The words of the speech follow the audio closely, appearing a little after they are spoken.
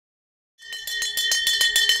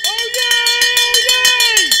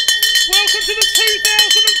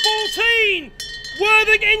2014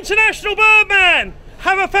 Worthing International Birdman.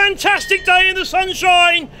 Have a fantastic day in the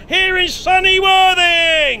sunshine here in sunny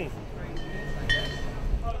Worthing.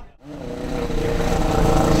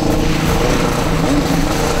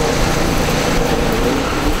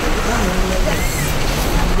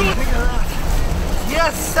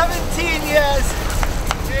 Yes, 17 years.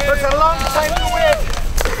 It's a long time to wait,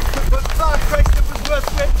 but far Christ, it was worth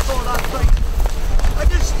waiting for that fight. I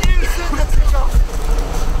just knew as soon as I took off,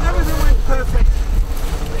 everything went perfect.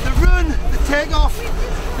 The run, the takeoff,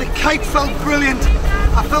 the kite felt brilliant.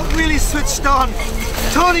 I felt really switched on.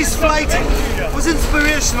 Tony's flight was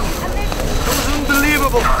inspirational. It was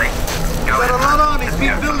unbelievable. He's had a lot on. He's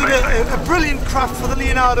been building a brilliant craft for the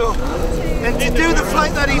Leonardo. And to do the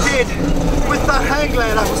flight that he did with that hang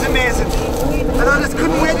glider, that was amazing. And I just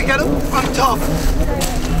couldn't wait to get up on top.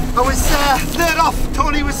 I was third off,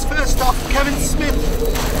 Tony was first off, Kevin Smith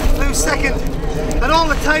flew second. And all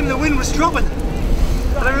the time the wind was dropping.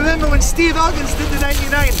 And I remember when Steve Alkins did the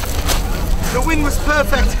 99, the wind was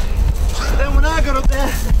perfect. Then when I got up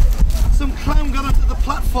there, some clown got onto the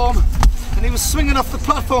platform and he was swinging off the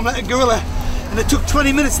platform like a gorilla. And it took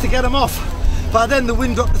 20 minutes to get him off. By then the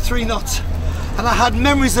wind dropped to 3 knots. And I had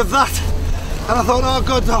memories of that. And I thought, oh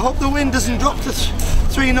God, I hope the wind doesn't drop to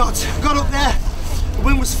 3 knots. Got up there, the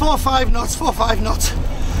wind was 4 or 5 knots, 4 or 5 knots.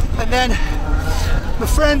 And then my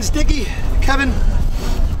friends, Dickie, Kevin,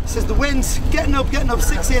 says the wind's getting up,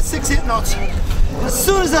 6, 8 knots. And as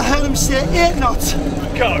soon as I heard him say 8 knots,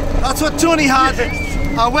 go. That's what Tony had.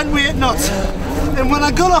 I went with 8 knots. And when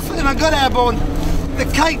I got off and I got airborne, the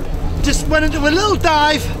kite just went into a little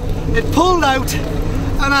dive, it pulled out,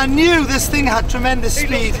 and I knew this thing had tremendous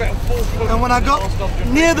speed. And when I got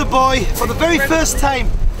near the buoy, for the very first time,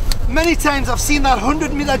 many times I've seen that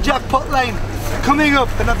 100-metre jackpot line coming up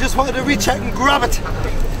and I've just wanted to reach out and grab it.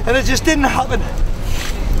 And it just didn't happen.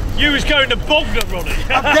 You was going to Bognor, Ronnie.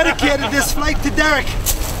 I've dedicated this flight to Derek.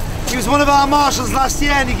 He was one of our marshals last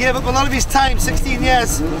year and he gave up a lot of his time, 16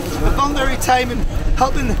 years, of voluntary time and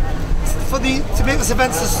helping to make this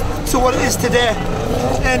event to what it is today.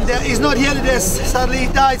 And he's not here today, sadly. He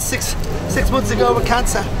died six months ago with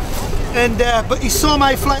cancer. And but he saw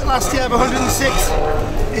my flight last year of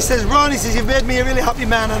 106. He says, Ron, he says, you've made me a really happy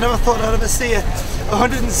man. I never thought I'd ever see it.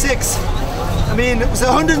 106. I mean, it was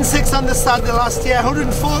 106 on the Saturday last year,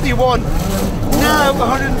 141. Now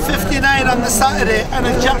 159 on the Saturday, and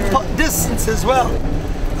a jackpot distance as well.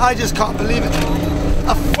 I just can't believe it.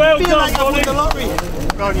 I feel like I've won the lottery.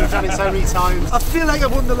 Ron, you've done it so many times. I feel like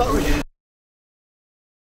I've won the lottery.